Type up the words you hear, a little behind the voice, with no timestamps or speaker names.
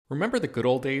Remember the good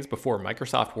old days before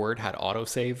Microsoft Word had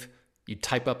autosave? You'd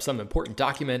type up some important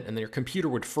document and then your computer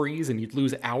would freeze and you'd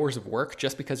lose hours of work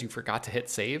just because you forgot to hit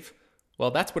save?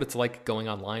 Well, that's what it's like going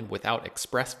online without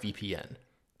ExpressVPN.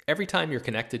 Every time you're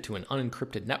connected to an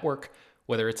unencrypted network,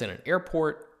 whether it's in an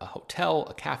airport, a hotel,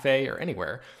 a cafe, or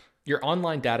anywhere, your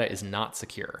online data is not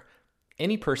secure.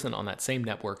 Any person on that same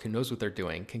network who knows what they're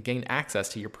doing can gain access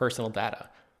to your personal data.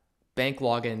 Bank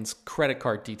logins, credit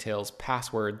card details,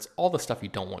 passwords, all the stuff you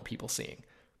don't want people seeing.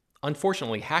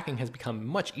 Unfortunately, hacking has become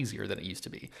much easier than it used to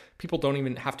be. People don't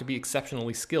even have to be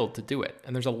exceptionally skilled to do it,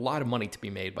 and there's a lot of money to be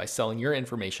made by selling your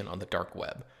information on the dark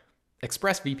web.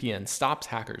 ExpressVPN stops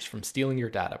hackers from stealing your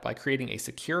data by creating a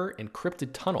secure, encrypted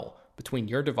tunnel between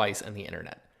your device and the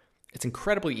internet. It's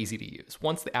incredibly easy to use.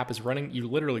 Once the app is running, you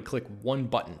literally click one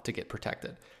button to get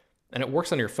protected. And it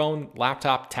works on your phone,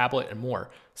 laptop, tablet, and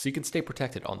more, so you can stay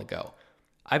protected on the go.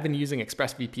 I've been using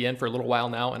ExpressVPN for a little while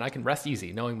now, and I can rest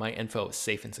easy knowing my info is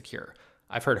safe and secure.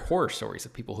 I've heard horror stories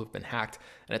of people who've been hacked,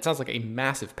 and it sounds like a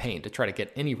massive pain to try to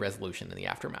get any resolution in the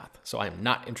aftermath, so I am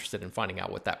not interested in finding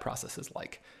out what that process is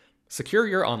like. Secure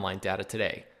your online data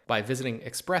today by visiting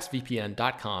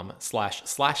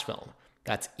expressvpn.com/film.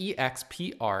 That's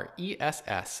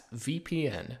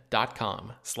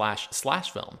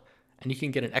expressvpn.com//film. And you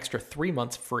can get an extra 3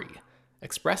 months free.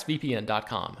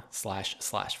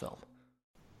 expressvpn.com//film.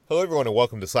 Hello, everyone, and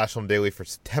welcome to Slash Film Daily for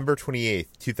September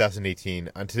 28th, 2018.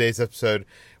 On today's episode,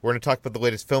 we're going to talk about the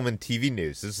latest film and TV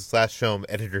news. This is Slash Film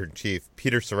Editor-in-Chief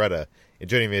Peter Sciretta, and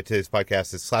joining me at today's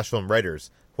podcast is Slash Film writers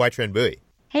Hoai-Tran Bui.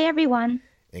 Hey, everyone.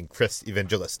 And Chris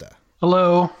Evangelista.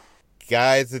 Hello.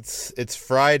 Guys, it's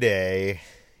Friday,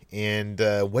 and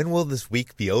when will this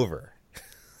week be over?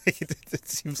 It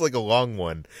seems like a long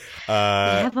one. We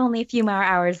have only a few more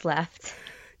hours left.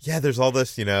 Yeah, there's all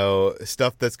this,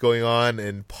 stuff that's going on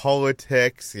in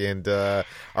politics, and our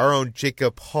own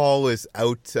Jacob Hall is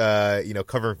out,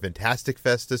 covering Fantastic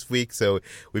Fest this week, so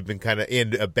we've been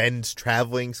and Ben's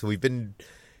traveling, so we've been,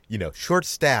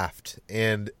 short-staffed,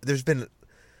 and there's been,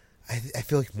 I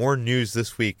feel like, more news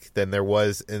this week than there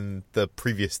was in the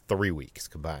previous 3 weeks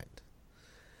combined.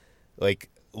 Like,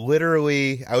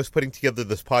 literally, I was putting together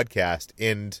this podcast,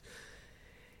 and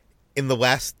in the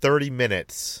last 30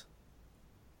 minutes,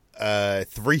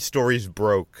 3 stories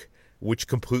broke, which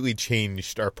completely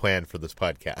changed our plan for this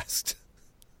podcast.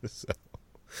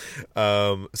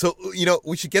 So,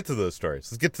 we should get to those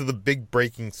stories. Let's get to the big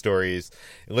breaking stories.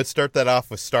 And let's start that off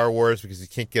with Star Wars, because you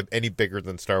can't get any bigger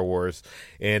than Star Wars.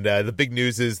 And the big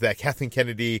news is that Kathleen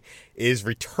Kennedy is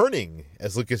returning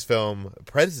as Lucasfilm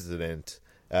president.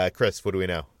 Chris, what do we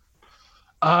know?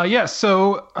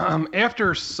 So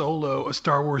after Solo, A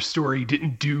Star Wars Story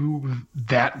didn't do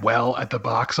that well at the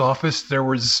box office, there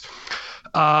was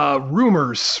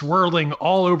rumors swirling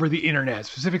all over the internet,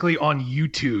 specifically on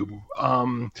YouTube,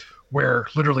 where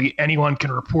literally anyone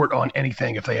can report on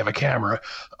anything if they have a camera,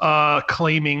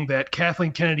 claiming that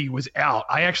Kathleen Kennedy was out.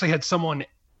 I actually had someone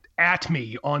at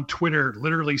me on Twitter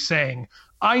literally saying,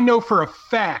 I know for a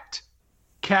fact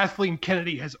Kathleen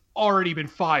Kennedy has already been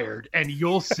fired, and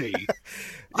you'll see.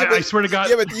 I swear to God.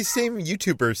 Yeah, but these same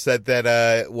YouTubers said that,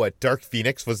 Dark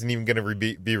Phoenix wasn't even going to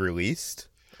be released,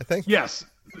 I think? Yes.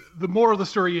 The moral of the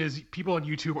story is people on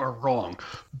YouTube are wrong.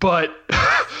 But,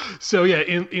 so yeah,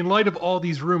 in light of all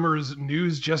these rumors,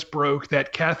 news just broke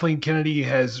that Kathleen Kennedy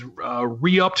has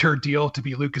re-upped her deal to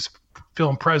be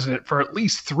Lucasfilm president for at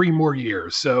least 3 more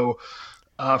years. So,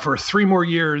 for 3 more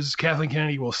years, Kathleen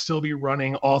Kennedy will still be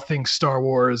running all things Star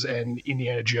Wars and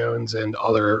Indiana Jones and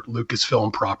other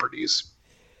Lucasfilm properties.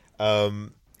 I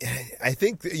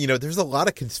think, there's a lot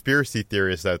of conspiracy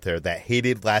theorists out there that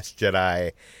hated Last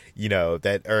Jedi,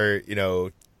 that are,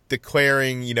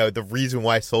 declaring, the reason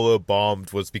why Solo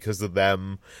bombed was because of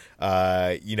them.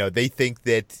 They think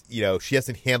that, she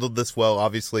hasn't handled this well.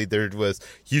 Obviously, there was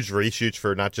huge reshoots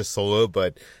for not just Solo,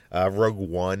 but Rogue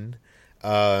One.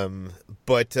 I've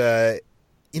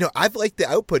liked the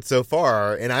output so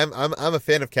far, and I'm a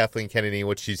fan of Kathleen Kennedy and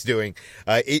what she's doing.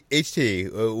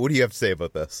 HT, what do you have to say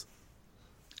about this?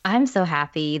 I'm so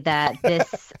happy that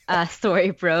this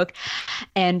story broke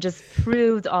and just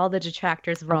proved all the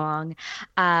detractors wrong.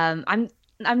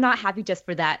 I'm not happy just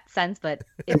for that sense, but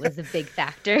it was a big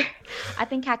factor. I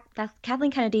think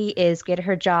Kathleen Kennedy is great at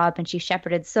her job, and she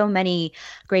shepherded so many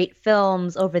great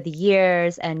films over the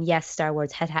years. And yes, Star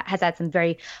Wars has had some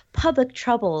very public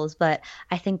troubles, but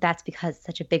I think that's because it's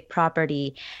such a big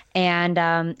property.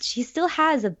 And she still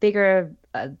has a bigger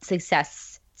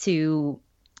success to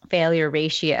failure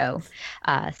ratio.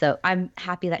 So I'm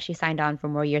happy that she signed on for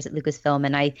more years at Lucasfilm.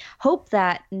 And I hope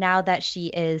that now that she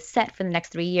is set for the next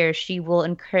 3 years, she will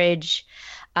encourage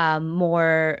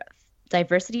more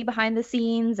diversity behind the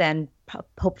scenes and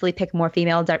hopefully pick more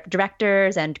female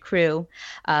directors and crew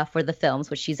for the films,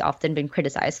 which she's often been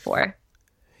criticized for.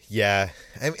 Yeah.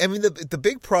 I mean, the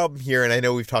big problem here, and I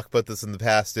know we've talked about this in the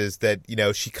past, is that,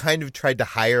 she kind of tried to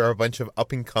hire a bunch of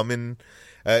up-and-coming,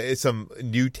 some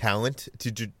new talent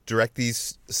to direct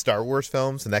these Star Wars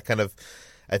films, and that kind of,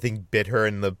 I think, bit her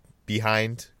in the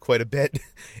behind quite a bit.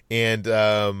 And,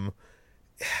 I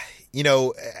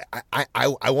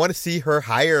want to see her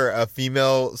hire a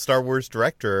female Star Wars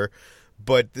director,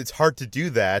 but it's hard to do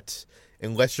that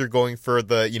unless you're going for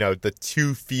the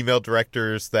two female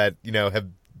directors that, have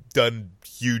done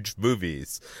huge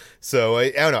movies. So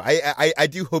I don't know. I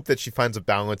do hope that she finds a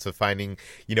balance of finding,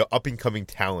 up and coming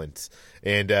talent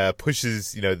and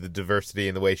pushes, the diversity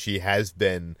in the way she has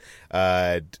been,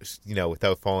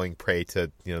 without falling prey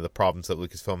to, the problems that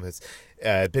Lucasfilm has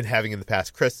been having in the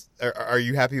past. Chris, are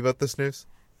you happy about this news?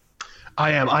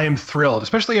 I am thrilled,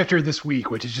 especially after this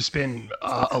week, which has just been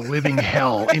a living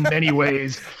hell in many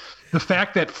ways. The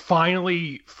fact that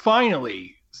finally,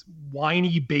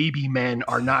 whiny baby men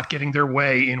are not getting their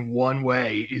way in one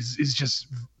way is just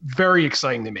very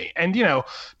exciting to me. And,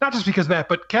 not just because of that,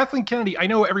 but Kathleen Kennedy, I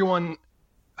know everyone...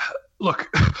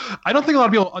 Look, I don't think a lot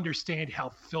of people understand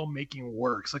how filmmaking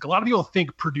works. Like, a lot of people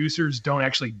think producers don't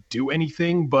actually do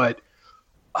anything, but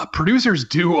producers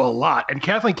do a lot. And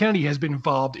Kathleen Kennedy has been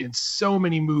involved in so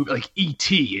many movies, like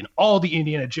E.T. and all the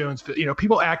Indiana Jones.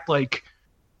 People act like,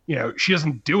 she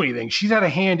doesn't do anything. She's had a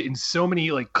hand in so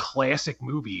many like classic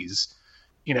movies.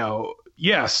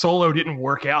 Solo didn't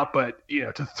work out, but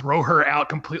to throw her out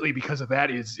completely because of that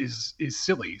is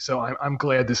silly. So I'm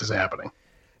glad this is happening.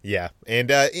 Yeah,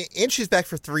 and she's back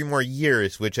for 3 more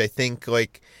years, which I think,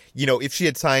 if she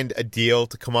had signed a deal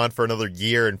to come on for another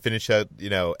year and finish out,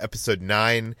 episode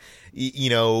 9,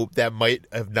 that might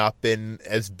have not been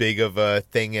as big of a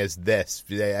thing as this.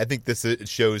 I think this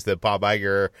shows that Bob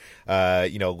Iger,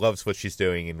 loves what she's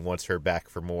doing and wants her back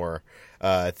for more.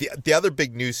 The other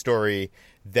big news story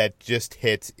that just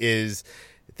hit is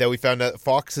that we found out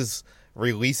Fox is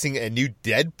releasing a new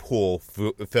Deadpool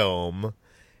film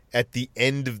at the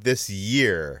end of this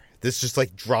year. This just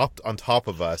dropped on top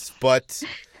of us, but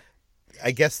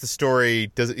I guess the story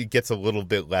gets a little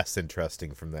bit less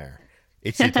interesting from there.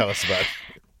 HC, tell us about it.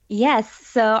 Yes,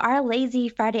 so our lazy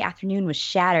Friday afternoon was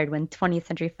shattered when 20th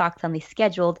Century Fox suddenly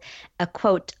scheduled a,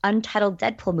 quote, untitled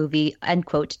Deadpool movie, end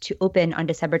quote, to open on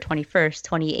December 21st,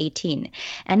 2018.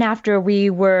 And after we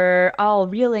were all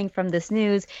reeling from this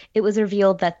news, it was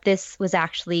revealed that this was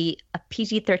actually a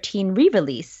PG-13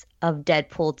 re-release of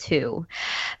Deadpool 2.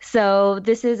 So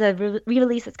this is a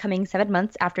re-release that's coming 7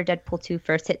 months after Deadpool 2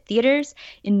 first hit theaters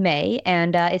in May,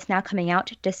 and it's now coming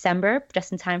out December,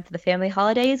 just in time for the family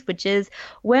holidays, which is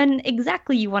when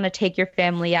exactly you want to take your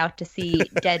family out to see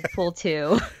Deadpool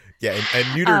 2. Yeah, a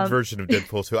neutered version of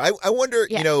Deadpool 2. I wonder,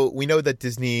 yeah. We know that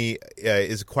Disney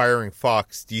is acquiring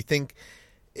Fox. Do you think,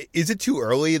 is it too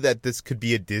early that this could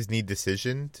be a Disney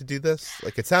decision to do this?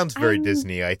 It sounds very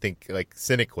Disney, I think,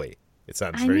 cynically. It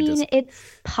sounds very Disney.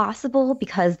 It's possible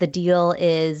because the deal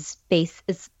is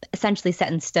essentially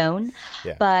set in stone,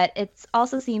 yeah. But it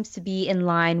also seems to be in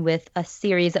line with a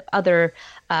series of other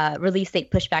release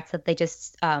date pushbacks that they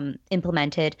just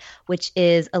implemented, which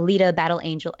is Alita, Battle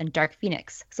Angel, and Dark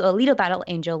Phoenix. So Alita, Battle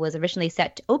Angel was originally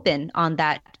set to open on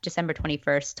that December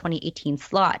 21st, 2018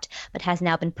 slot, but has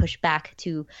now been pushed back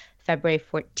to February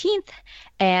 14th,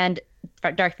 and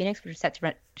Dark Phoenix, which was set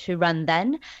to run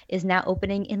then, is now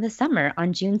opening in the summer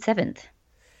on June 7th.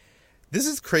 This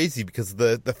is crazy because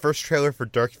the first trailer for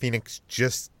Dark Phoenix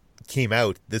just came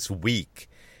out this week,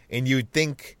 and you'd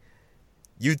think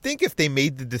if they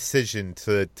made the decision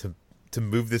to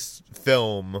move this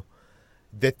film,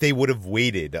 that they would have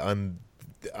waited on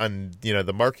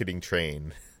the marketing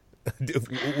train.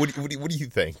 What do you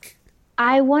think?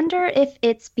 I wonder if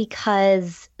it's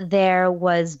because there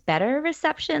was better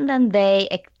reception than they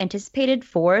anticipated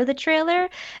for the trailer,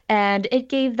 and it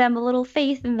gave them a little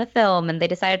faith in the film, and they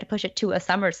decided to push it to a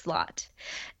summer slot,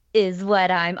 is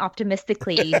what I'm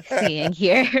optimistically seeing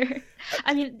here.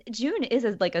 I mean, June is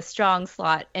a strong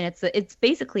slot, and it's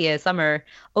basically a summer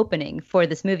opening for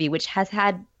this movie, which has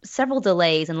had several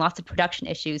delays and lots of production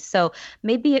issues. So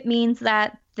maybe it means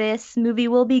that this movie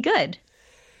will be good.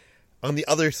 On the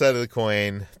other side of the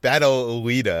coin, Battle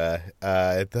Alita,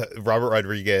 the Robert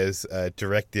Rodriguez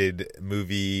directed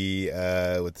movie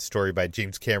with the story by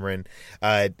James Cameron.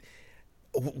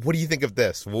 What do you think of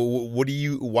this? Why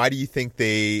do you think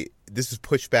this was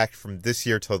pushed back from this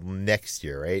year till next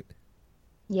year, right?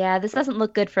 Yeah, this doesn't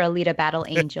look good for Alita Battle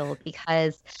Angel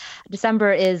because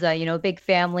December is a big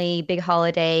family, big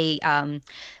holiday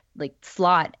like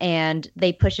slot, and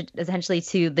they push it essentially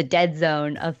to the dead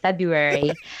zone of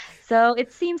February. So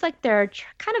it seems like they're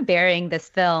kind of burying this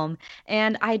film,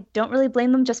 and I don't really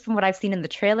blame them. Just from what I've seen in the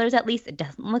trailers, at least, it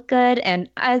doesn't look good. And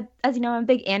as you know, I'm a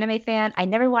big anime fan. I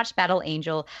never watched Battle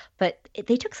Angel, but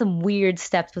they took some weird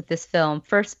steps with this film.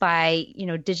 First, by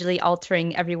digitally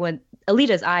altering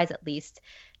Alita's eyes at least,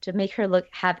 to make her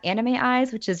have anime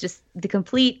eyes, which is just the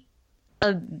complete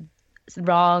uh,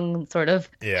 wrong sort of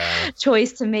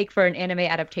choice to make for an anime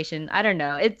adaptation. I don't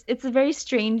know. It's a very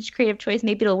strange creative choice.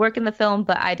 Maybe it'll work in the film,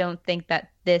 but I don't think that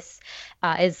this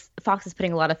is Fox is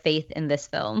putting a lot of faith in this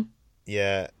film.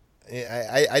 Yeah,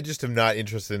 I just am not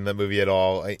interested in that movie at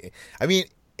all. I mean,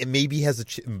 it maybe has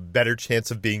a better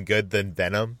chance of being good than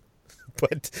Venom,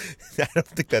 but I don't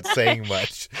think that's saying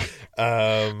much.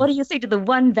 What do you say to the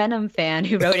one Venom fan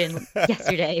who wrote in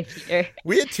yesterday, Peter?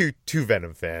 We had two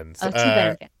Venom fans. Oh, two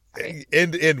Venom fans.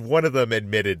 And one of them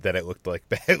admitted that it looked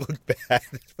bad,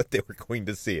 but they were going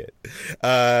to see it.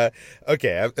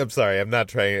 Okay, I'm sorry. I'm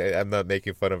not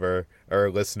making fun of our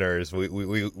listeners.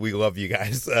 We love you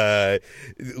guys.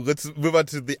 Let's move on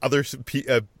to the other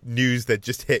news that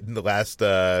just hit in the last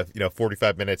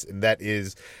 45 minutes, and that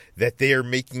is that they are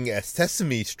making a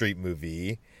Sesame Street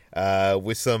movie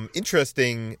with some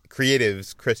interesting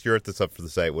creatives. Chris, you're at this up for the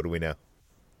site. What do we know?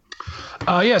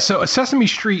 So a Sesame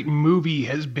Street movie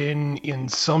has been in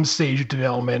some stage of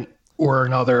development or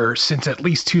another since at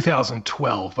least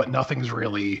 2012, but nothing's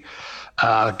really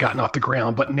gotten off the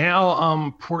ground. But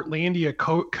now Portlandia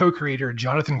co-creator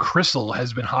Jonathan Crystal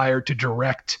has been hired to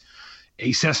direct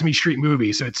a Sesame Street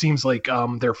movie. So it seems like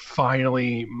they're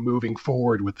finally moving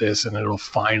forward with this, and it'll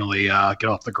finally get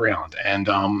off the ground. And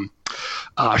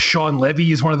Sean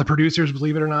Levy is one of the producers,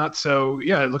 believe it or not. So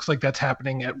yeah, it looks like that's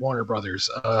happening at Warner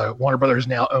Brothers. Warner Brothers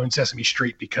now owns Sesame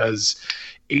Street because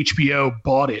HBO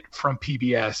bought it from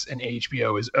PBS, and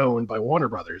HBO is owned by Warner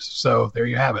Brothers. So there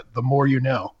you have it. The more you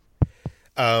know.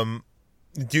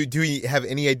 Do we have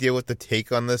any idea what the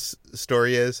take on this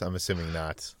story is? I'm assuming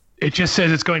not. It just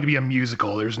says it's going to be a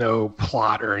musical. There's no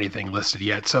plot or anything listed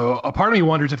yet. So a part of me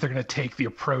wonders if they're going to take the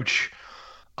approach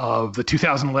of the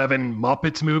 2011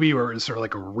 Muppets movie, or it's sort of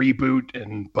like a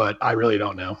reboot, but I really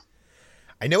don't know.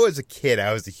 I know as a kid,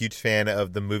 I was a huge fan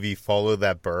of the movie Follow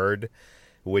That Bird,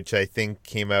 which I think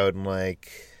came out in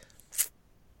like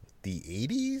the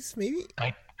 80s, maybe?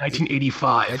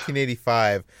 1985.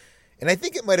 1985. And I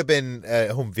think it might have been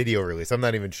a home video release. I'm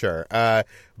not even sure.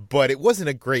 But it wasn't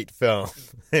a great film.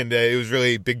 And it was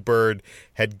really Big Bird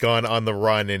had gone on the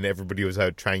run and everybody was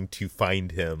out trying to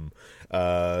find him.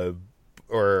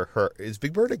 Or her. Is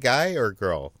Big Bird a guy or a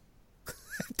girl? I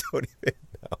don't even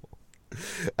know.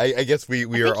 I guess we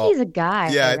are all. He's a guy.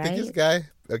 Yeah, right? I think he's a guy.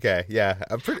 Okay, yeah.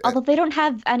 I'm pretty. Although they don't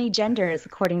have any genders,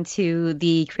 according to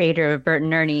the creator of Bert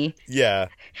and Ernie. Yeah.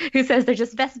 Who says they're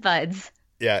just best buds.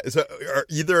 Yeah. So are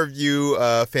either of you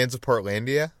fans of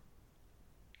Portlandia?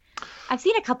 I've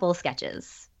seen a couple of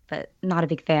sketches, but not a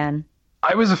big fan.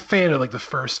 I was a fan of like the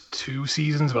first two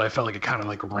seasons, but I felt like it kind of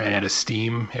like ran out of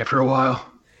steam after a while.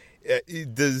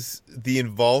 Does the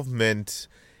involvement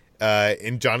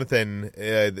in Jonathan,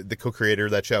 the co-creator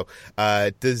of that show,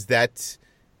 does that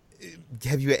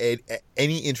have you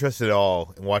any interest at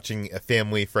all in watching a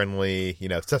family-friendly,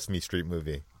 Sesame Street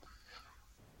movie?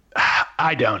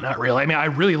 I don't, not really. I mean, I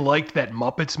really liked that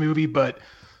Muppets movie, but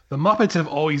the Muppets have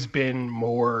always been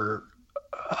more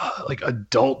like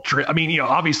adult. I mean,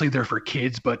 obviously they're for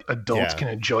kids, but adults can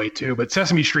enjoy it too. But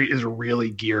Sesame Street is really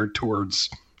geared towards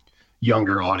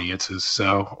younger audiences.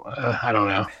 So I don't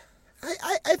know.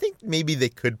 I think maybe they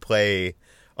could play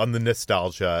on the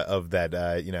nostalgia of that,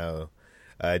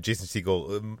 Jason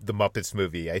Segel, the Muppets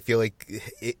movie. I feel like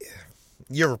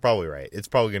you're probably right. It's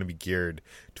probably going to be geared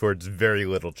towards very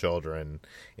little children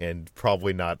and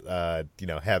probably not,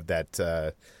 have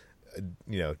that,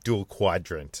 dual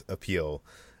quadrant appeal.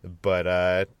 But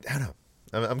I don't know.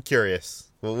 I'm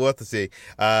curious. We'll have to see.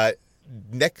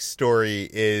 Next story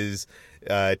is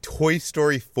Toy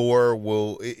Story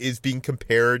 4 is being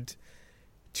compared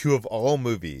to, of all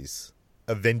movies,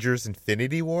 Avengers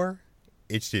Infinity War.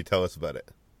 HD, tell us about it.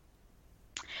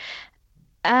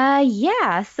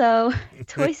 So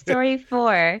Toy Story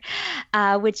 4,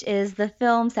 which is the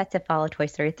film set to follow Toy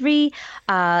Story 3,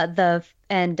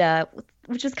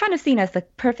 which is kind of seen as the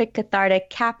perfect cathartic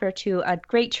capper to a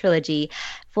great trilogy,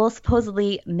 will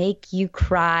supposedly make you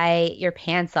cry your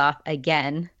pants off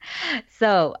again.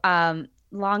 So,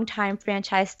 longtime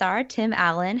franchise star Tim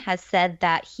Allen has said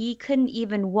that he couldn't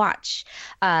even watch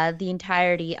the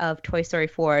entirety of Toy Story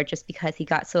 4 just because he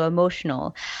got so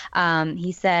emotional.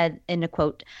 He said in a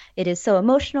quote, "It is so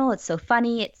emotional, it's so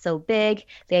funny, it's so big.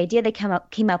 The idea they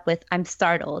came up with, I'm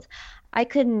startled. I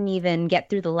couldn't even get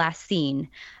through the last scene."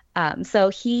 So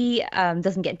he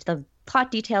doesn't get into the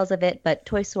plot details of it, but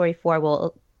Toy Story 4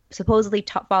 will supposedly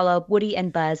follow Woody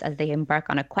and Buzz as they embark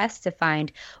on a quest to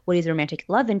find Woody's romantic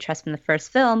love interest from the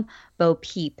first film, Bo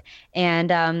Peep.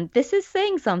 And this is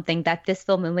saying something, that this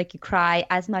film will make you cry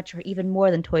as much or even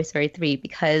more than Toy Story 3,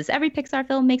 because every Pixar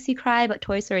film makes you cry, but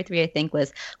Toy Story 3, I think,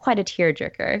 was quite a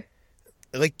tearjerker.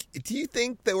 Like, do you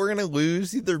think that we're going to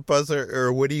lose either Buzz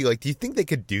or Woody? Like, do you think they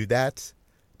could do that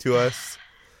to us?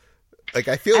 Like,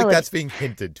 I feel like that's being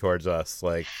hinted towards us.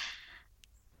 Like,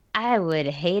 I would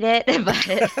hate it, but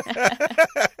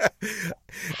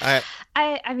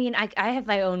I mean, I have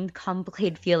my own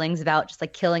complicated feelings about just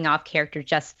like killing off characters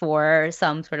just for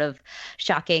some sort of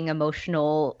shocking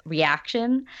emotional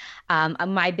reaction.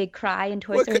 My big cry in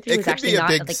Toy Story 3 was actually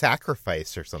not a big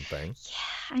sacrifice or something.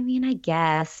 Yeah, I mean, I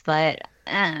guess, but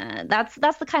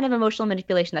that's the kind of emotional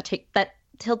manipulation that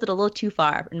tilted a little too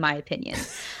far, in my opinion.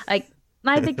 Like,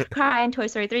 my big cry in Toy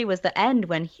Story 3 was the end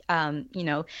when,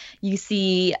 you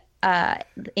see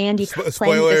Andy playing with his toys.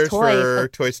 Spoilers for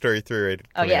Toy Story 3.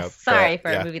 Oh, yes. Sorry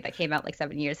for a movie that came out like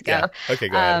 7 years ago. Yeah. Okay,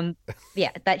 go ahead.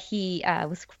 That he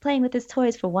was playing with his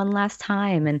toys for one last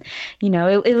time. And,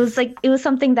 it was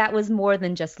something that was more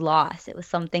than just loss. It was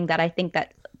something that I think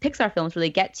that Pixar films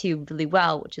really get to really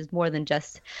well, which is more than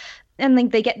just... And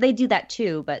like they do that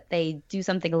too, but they do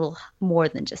something a little more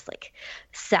than just like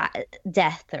sad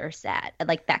death or sad,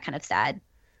 like that kind of sad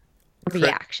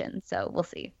reaction. So we'll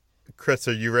see. Chris,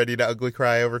 are you ready to ugly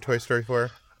cry over Toy Story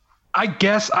 4? I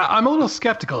guess I'm a little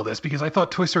skeptical of this because I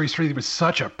thought Toy Story 3 was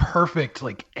such a perfect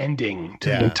like ending to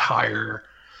the entire.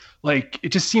 Like, it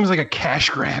just seems like a cash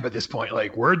grab at this point.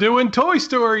 Like, we're doing Toy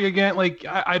Story again. Like,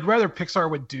 I'd rather Pixar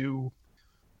would do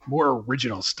more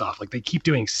original stuff. Like, they keep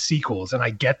doing sequels, and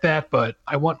I get that, but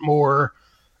I want more.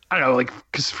 I don't know, like,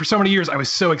 because for so many years I was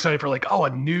so excited for like, a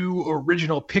new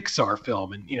original Pixar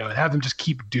film, and and have them just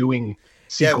keep doing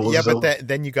sequels. Yeah, but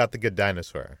then you got The Good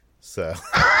Dinosaur, so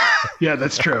yeah,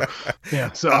 that's true.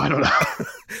 Yeah, so I don't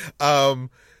know.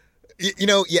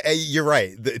 You're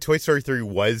right. The Toy Story 3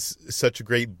 was such a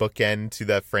great bookend to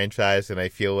that franchise, and I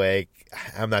feel like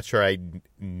I'm not sure I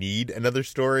need another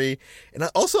story, and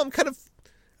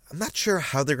I'm not sure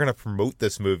how they're going to promote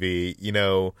this movie.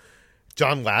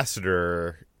 John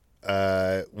Lasseter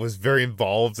was very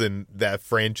involved in that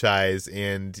franchise,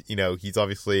 and, he's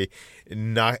obviously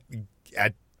not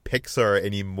at Pixar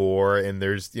anymore, and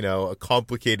there's, a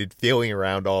complicated feeling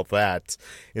around all that,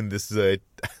 and this is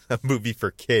a movie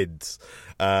for kids.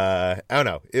 I don't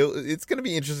know. It's going to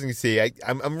be interesting to see.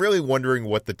 I'm really wondering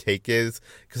what the take is,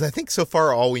 because I think so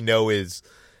far all we know is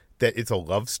that it's a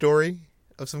love story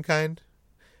of some kind,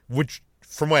 which,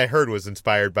 from what I heard, was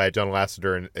inspired by John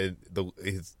Lasseter and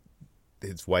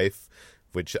his wife,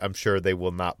 which I'm sure they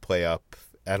will not play up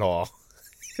at all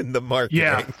in the marketing.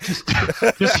 Yeah,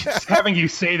 just having you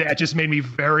say that just made me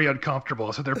very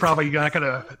uncomfortable. So they're probably not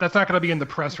gonna. That's not gonna be in the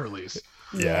press release.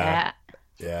 Yeah.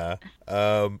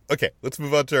 Okay, let's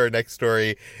move on to our next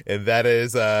story, and that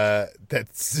is that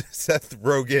Seth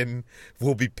Rogen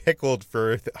will be pickled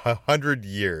for 100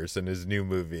 years in his new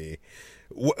movie.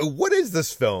 What is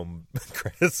this film,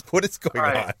 Chris? What is going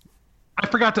on? I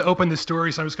forgot to open the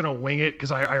story, so I'm just going to wing it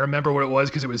because I remember what it was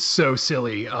because it was so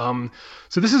silly.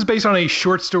 So this is based on a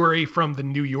short story from The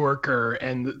New Yorker,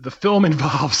 and the film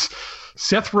involves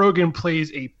Seth Rogen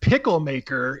plays a pickle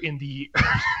maker in the...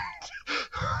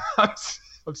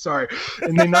 I'm sorry.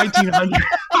 In the 1900s.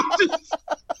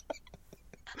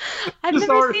 I've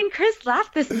never seen Chris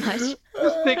laugh this much. Just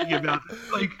thinking about it.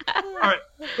 Like, all right,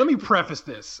 let me preface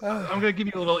this. I'm going to give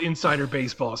you a little insider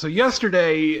baseball. So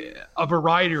yesterday, a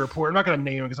Variety report, I'm not going to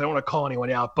name him because I don't want to call anyone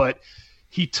out, but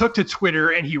he took to Twitter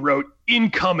and he wrote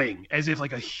 "incoming" as if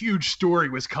like a huge story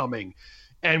was coming.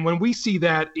 And when we see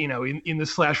that, in the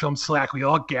Slash Film Slack, we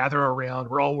all gather around.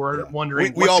 We're all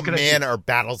wondering. We all man our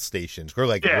battle stations. We're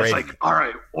like, ready. It's like, all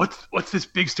right, what's this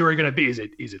big story going to be? Is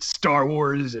it Star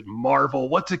Wars? Is it Marvel?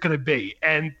 What's it going to be?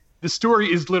 And the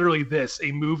story is literally this: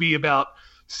 a movie about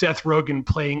Seth Rogen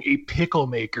playing a pickle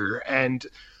maker. And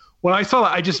when I saw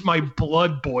that, my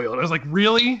blood boiled. I was like,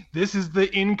 really? This is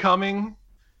the incoming?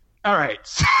 All right.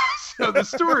 So the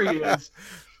story is,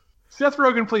 Seth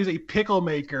Rogen plays a pickle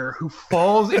maker who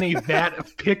falls in a vat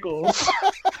of pickles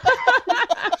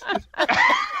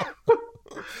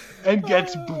and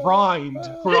gets brined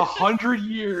for 100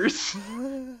 years.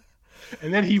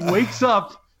 And then he wakes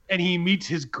up and he meets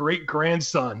his great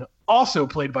grandson, also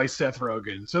played by Seth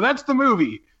Rogen. So that's the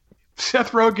movie.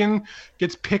 Seth Rogen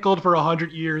gets pickled for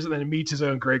 100 years and then meets his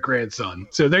own great grandson.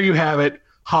 So there you have it.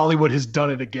 Hollywood has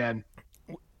done it again.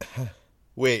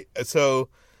 Wait, so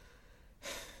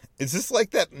is this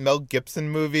like that Mel Gibson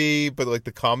movie, but like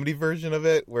the comedy version of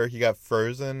it, where he got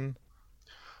frozen?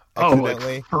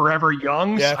 Accidentally? Like Forever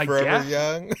Young? Yeah, I Forever guess?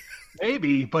 Young.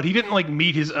 Maybe, but he didn't like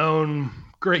meet his own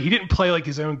great. He didn't play like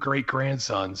his own great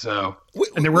grandson. So,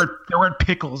 and there weren't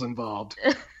pickles involved.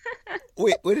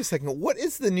 Wait a second. What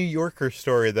is the New Yorker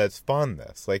story that spawned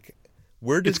this? Like,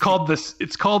 where did It's called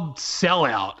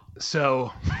Sellout.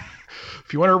 So,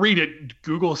 if you want to read it,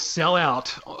 Google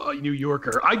Sellout New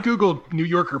Yorker. I Googled New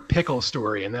Yorker pickle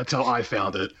story, and that's how I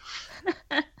found it.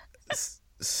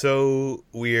 So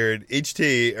weird.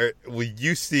 HT, will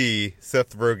you see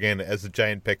Seth Rogen as a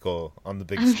giant pickle on the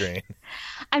big screen?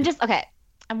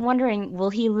 I'm wondering, will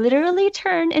he literally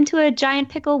turn into a giant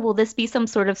pickle? Will this be some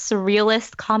sort of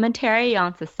surrealist commentary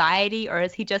on society, or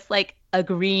is he just like a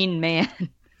green man?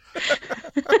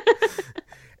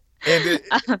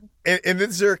 And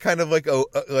is there kind of like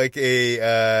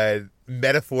a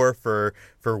metaphor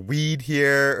for weed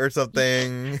here or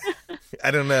something?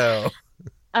 I don't know.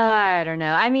 I don't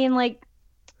know. I mean, like,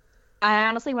 I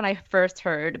honestly, when I first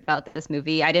heard about this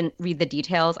movie, I didn't read the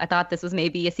details. I thought this was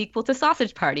maybe a sequel to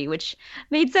Sausage Party, which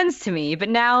made sense to me. But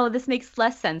now this makes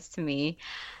less sense to me.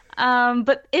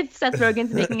 But if Seth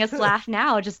Rogen's making us laugh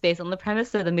now, just based on the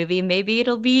premise of the movie, maybe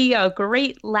it'll be a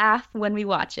great laugh when we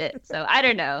watch it. So I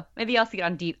don't know. Maybe I'll see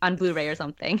it on Blu-ray or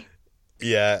something.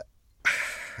 Yeah.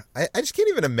 I just can't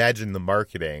even imagine the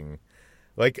marketing.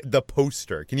 Like, the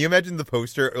poster. Can you imagine the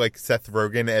poster, like, Seth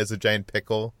Rogen as a giant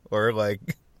pickle? Or, like,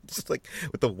 just, like,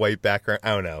 with the white background?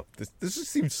 I don't know. This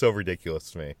just seems so ridiculous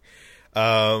to me.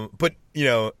 But, you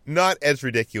know, not as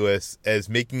ridiculous as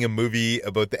making a movie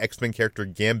about the X-Men character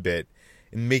Gambit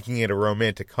and making it a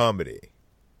romantic comedy.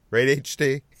 Right,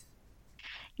 HT?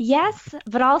 Yes,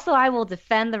 but also I will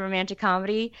defend the romantic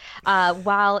comedy.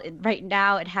 While right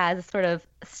now it has a sort of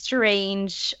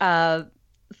strange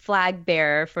flag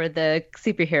bearer for the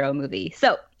superhero movie.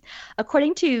 So,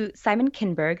 according to Simon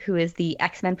Kinberg, who is the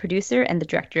X-Men producer and the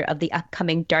director of the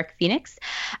upcoming Dark Phoenix,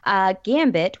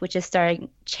 Gambit, which is starring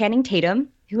Channing Tatum,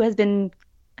 who has been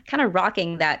kind of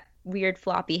rocking that weird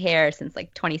floppy hair since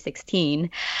like 2016,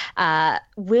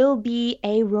 will be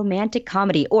a romantic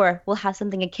comedy, or will have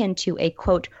something akin to a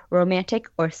quote romantic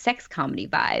or sex comedy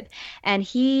vibe. And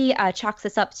he chalks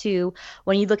this up to,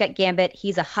 when you look at Gambit,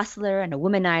 he's a hustler and a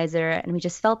womanizer, and we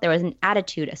just felt there was an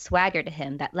attitude, a swagger to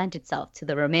him that lent itself to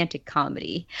the romantic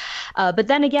comedy. But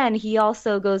then again, he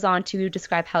also goes on to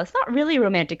describe how it's not really a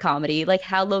romantic comedy, like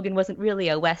how Logan wasn't really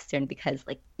a Western, because,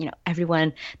 like, you know,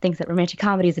 everyone thinks that romantic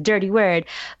comedy is a dirty word,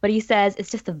 but he says it's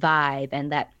just a vibe,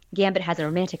 and that Gambit has a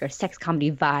romantic or sex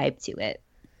comedy vibe to it.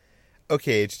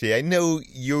 Okay, HT, I know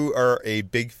you are a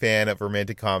big fan of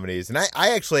romantic comedies, and I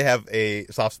actually have a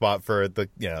soft spot for the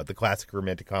classic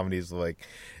romantic comedies, like,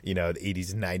 you know, the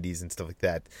 80s and 90s and stuff like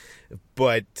that.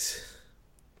 But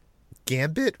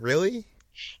Gambit, really?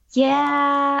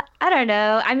 Yeah, I don't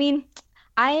know. I mean,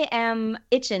 I am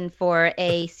itching for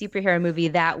a superhero movie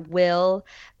that will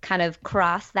kind of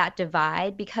cross that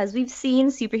divide, because we've seen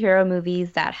superhero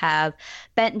movies that have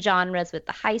bent genres with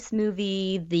the heist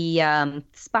movie, the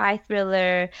spy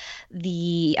thriller,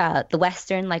 the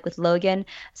Western, like with Logan.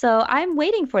 So I'm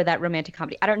waiting for that romantic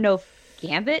comedy. I don't know if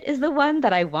Gambit is the one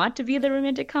that I want to be the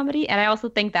romantic comedy, and I also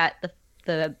think that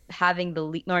the having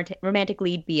the romantic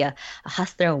lead be a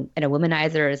hustler and a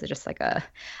womanizer is just like a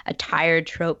tired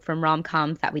trope from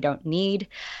rom-coms that we don't need.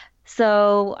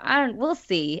 So we'll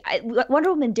see. Wonder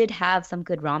Woman did have some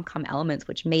good rom-com elements,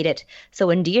 which made it so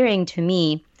endearing to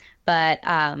me. But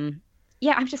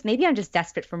yeah, I'm just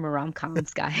desperate for more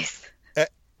rom-coms, guys.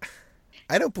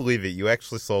 I don't believe it. You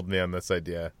actually sold me on this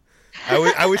idea.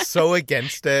 I was so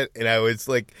against it, and I was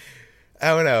like, I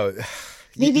don't know.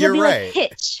 Maybe You're it'll be right. like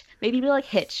Hitch. Maybe it'll be like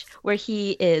Hitch, where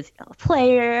he is a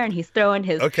player and he's throwing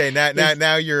his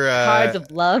now you're cards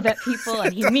of love at people,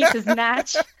 and he meets his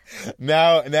match.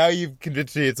 Now you've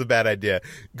convinced me it's a bad idea.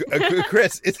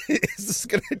 Chris, is this a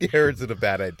good idea or is it a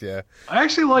bad idea? I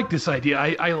actually like this idea.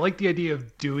 I like the idea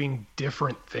of doing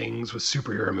different things with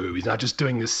superhero movies, not just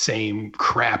doing the same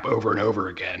crap over and over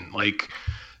again. Like,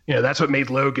 you know, that's what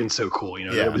made Logan so cool. You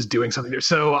know, Yeah. It was doing something there.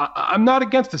 So I'm not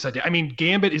against this idea. I mean,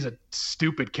 Gambit is a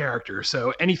stupid character,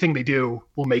 so anything they do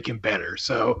will make him better.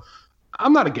 So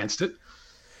I'm not against it.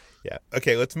 Yeah.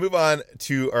 Okay, let's move on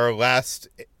to our last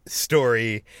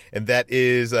story, and that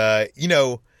is,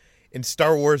 in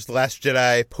Star Wars The Last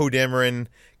Jedi, Poe Dameron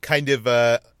kind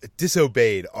of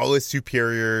disobeyed all his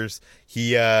superiors.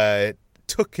 He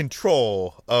took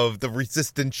control of the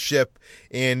resistance ship,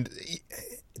 and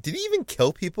did he even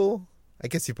kill people? I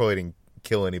guess he probably didn't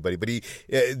kill anybody, but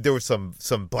there was some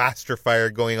blaster fire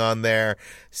going on there.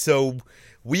 So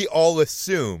we all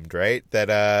assumed, right,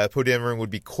 that Poe Dameron would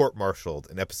be court-martialed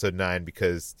in Episode 9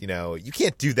 because, you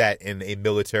can't do that in a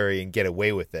military and get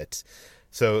away with it.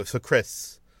 So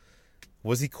Chris,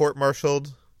 was he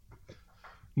court-martialed?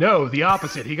 No, the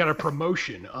opposite. He got a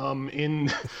promotion.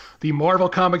 In the Marvel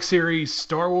comic series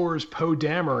Star Wars Poe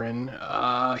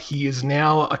Dameron, he is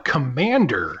now a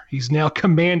commander. He's now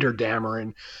Commander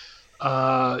Dameron.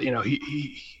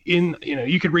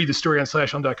 You could read the story on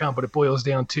slashfilm.com, but it boils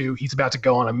down to he's about to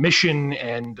go on a mission,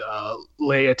 and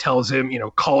Leia tells him,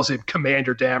 calls him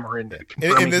Commander Dameron.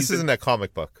 And this isn't a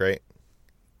comic book, right?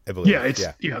 I believe. Yeah, it's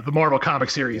the Marvel comic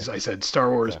series. I said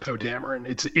Star Wars Poe Dameron.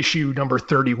 It's issue number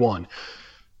 31.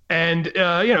 And,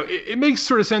 it makes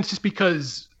sort of sense just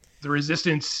because the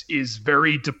Resistance is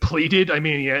very depleted. I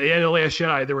mean, at the end of Last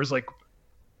Jedi, there was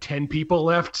 10 people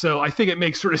left. So I think it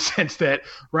makes sort of sense that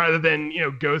rather than,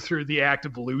 go through the act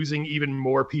of losing even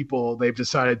more people, they've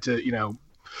decided to,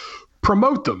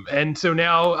 promote them. And so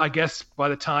now I guess by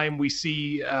the time we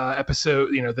see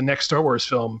the next Star Wars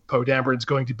film, Poe Dameron's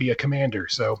going to be a commander.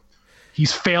 So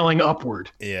he's failing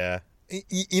upward. Yeah.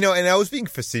 And I was being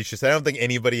facetious. I don't think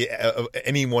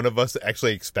any one of us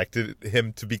actually expected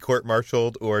him to be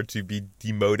court-martialed or to be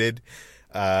demoted.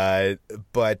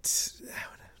 But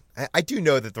I do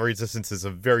know that the Resistance is a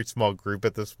very small group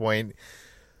at this point.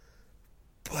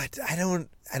 But I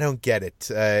don't get it.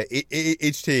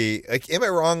 HT, am I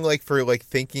wrong, for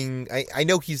thinking? I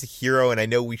know he's a hero, and I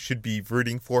know we should be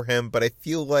rooting for him, but I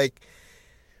feel like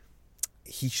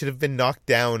he should have been knocked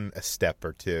down a step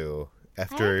or two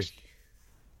after.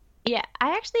 Yeah,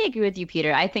 I actually agree with you,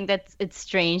 Peter. I think it's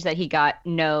strange that he got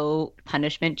no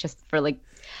punishment just for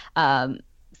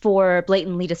for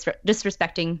blatantly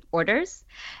disrespecting orders.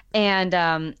 And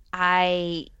not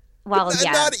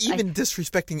even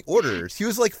disrespecting orders. He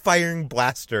was firing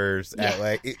blasters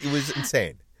at it was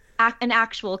insane. An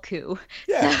actual coup.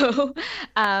 Yeah. So,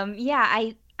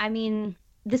 I mean,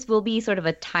 this will be sort of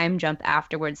a time jump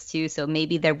afterwards too, so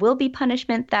maybe there will be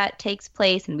punishment that takes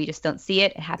place and we just don't see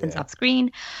it. It happens off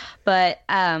screen. But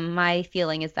my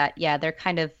feeling is that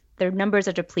their numbers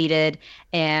are depleted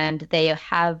and they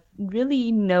have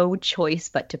really no choice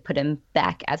but to put him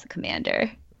back as a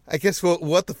commander. I guess we'll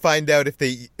have to find out if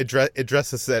they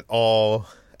address this at all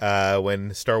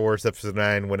when Star Wars Episode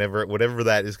 9, whatever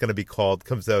that is going to be called,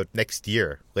 comes out next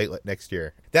year, late next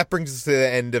year. That brings us to the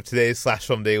end of today's Slash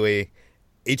Film Daily.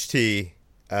 HT,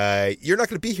 you're not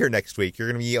going to be here next week. You're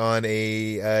going to be on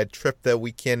a trip that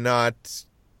we cannot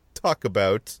talk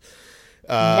about,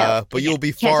 but you'll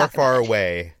be far, far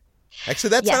away. Actually,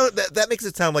 that makes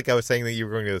it sound like I was saying that you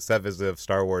were going to the set visit of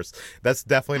Star Wars. That's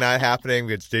definitely not happening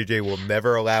because JJ will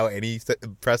never allow any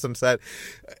press on set.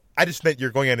 I just meant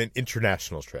you're going on an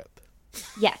international trip.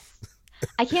 Yes.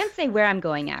 I can't say where I'm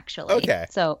going, actually. Okay.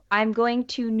 So I'm going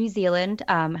to New Zealand.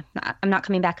 I'm not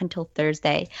coming back until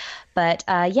Thursday. But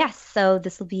yes, so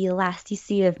this will be the last you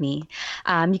see of me.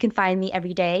 You can find me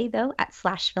every day, though, at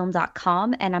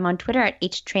slashfilm.com. And I'm on Twitter at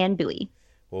htranbui.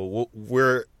 Well,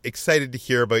 we're excited to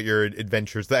hear about your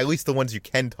adventures, at least the ones you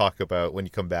can talk about when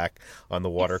you come back on the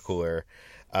water cooler.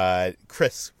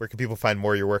 Chris, where can people find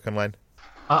more of your work online?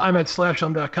 I'm at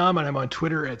slashfilm.com, and I'm on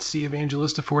Twitter at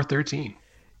CEvangelista413.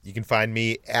 You can find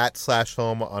me at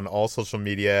SlashFilm on all social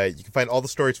media. You can find all the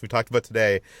stories we talked about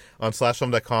today on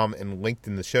slashfilm.com and linked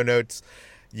in the show notes.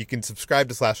 You can subscribe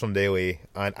to Slash Film Daily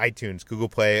on iTunes, Google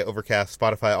Play, Overcast,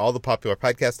 Spotify, all the popular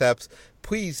podcast apps.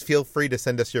 Please feel free to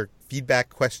send us your feedback,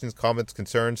 questions, comments,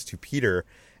 concerns to Peter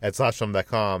at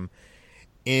slashfilm.com.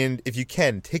 And if you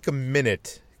can, take a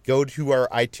minute, go to our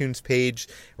iTunes page,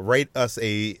 write us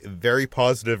a very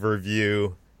positive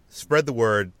review, spread the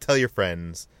word, tell your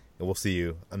friends, and we'll see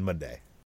you on Monday.